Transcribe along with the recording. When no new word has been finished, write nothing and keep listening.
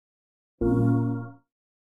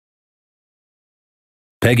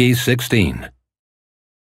Peggy 16.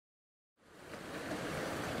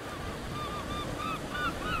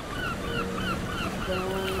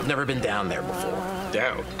 Never been down there before.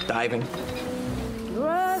 Down? Diving.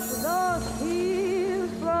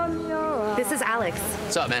 This is Alex.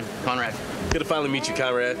 What's up, man? Conrad. Good to finally meet you,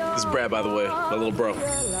 Conrad. This is Brad, by the way, my little bro.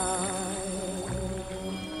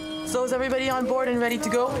 So is everybody on board and ready to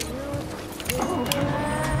go?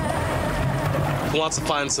 Who wants to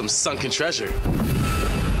find some sunken treasure?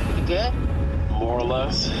 You good? More or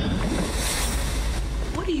less.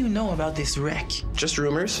 What do you know about this wreck? Just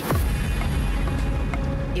rumors.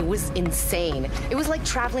 It was insane. It was like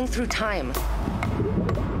traveling through time.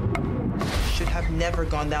 Should have never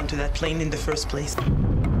gone down to that plane in the first place.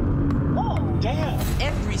 Oh, damn.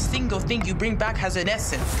 Every single thing you bring back has an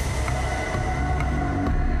essence.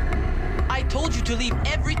 I told you to leave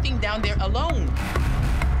everything down there alone.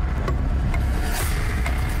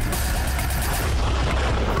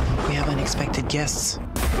 We have unexpected guests.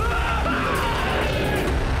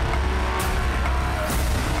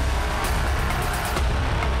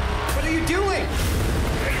 What are you doing?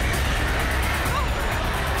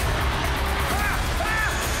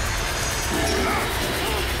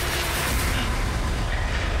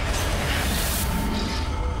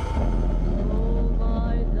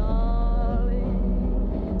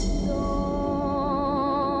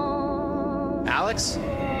 Alex?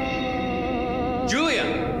 Julia?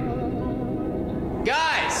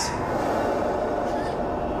 Guys!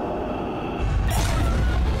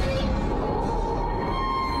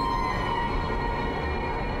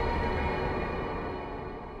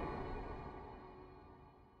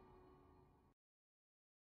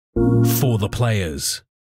 For the players.